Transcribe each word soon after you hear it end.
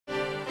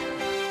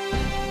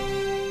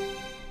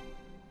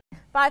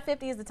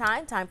5:50 is the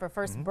time. Time for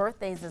first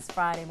birthdays this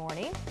Friday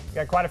morning.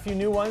 Got quite a few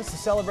new ones to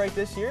celebrate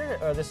this year,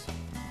 or this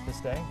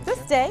day. This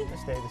day.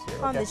 This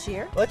year. On this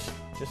year. Let's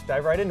just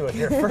dive right into it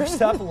here.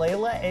 First up,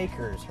 Layla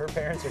Akers. Her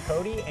parents are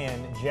Cody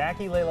and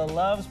Jackie. Layla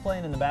loves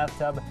playing in the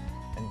bathtub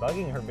and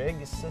bugging her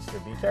big sister.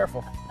 Be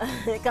careful.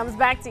 It comes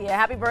back to you.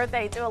 Happy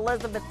birthday to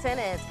Elizabeth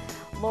Tennant.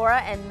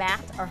 Laura and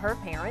Matt are her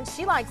parents.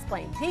 She likes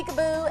playing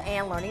peekaboo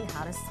and learning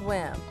how to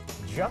swim.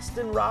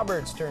 Justin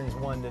Roberts turns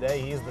 1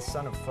 today. He is the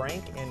son of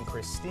Frank and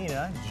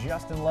Christina.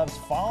 Justin loves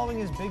following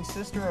his big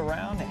sister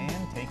around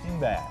and taking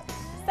baths.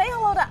 Say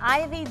hello to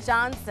Ivy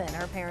Johnson.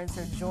 Her parents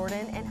are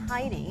Jordan and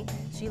Heidi.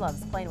 She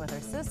loves playing with her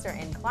sister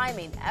and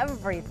climbing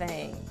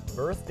everything.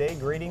 Birthday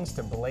greetings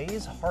to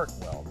Blaze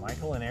Hartwell.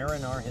 Michael and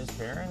Aaron are his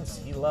parents.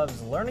 He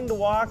loves learning to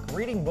walk,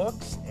 reading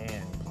books,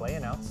 and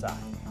playing outside.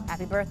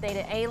 Happy birthday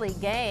to Ailey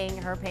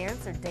Gang. Her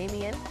parents are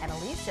Damien and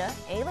Alicia.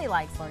 Ailey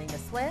likes learning to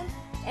swim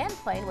and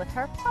playing with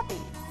her puppies.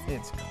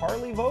 It's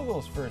Carly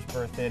Vogel's first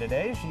birthday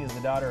today. She is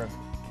the daughter of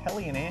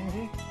Kelly and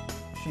Angie.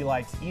 She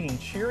likes eating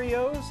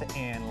Cheerios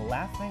and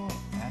laughing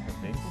at her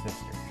big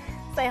sister.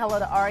 Say hello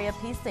to Aria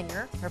P.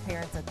 Singer. Her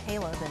parents are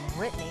Caleb and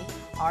Brittany.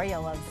 Aria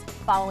loves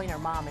following her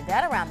mom and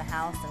dad around the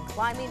house and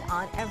climbing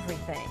on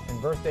everything.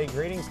 And birthday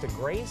greetings to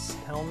Grace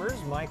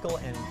Helmers. Michael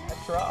and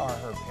Petra are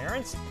her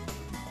parents.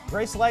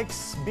 Grace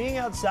likes being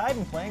outside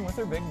and playing with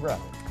her big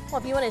brother.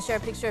 Well, if you want to share a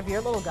picture of your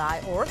little guy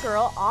or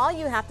girl, all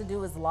you have to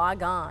do is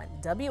log on,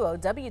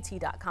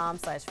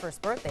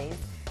 WOWT.com/firstbirthdays.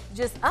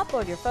 Just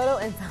upload your photo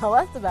and tell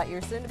us about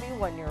your soon-to-be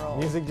 1-year-old.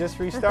 Music just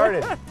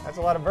restarted. That's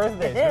a lot of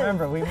birthdays.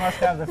 Remember, we must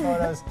have the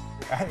photos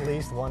at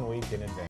least 1 week in advance.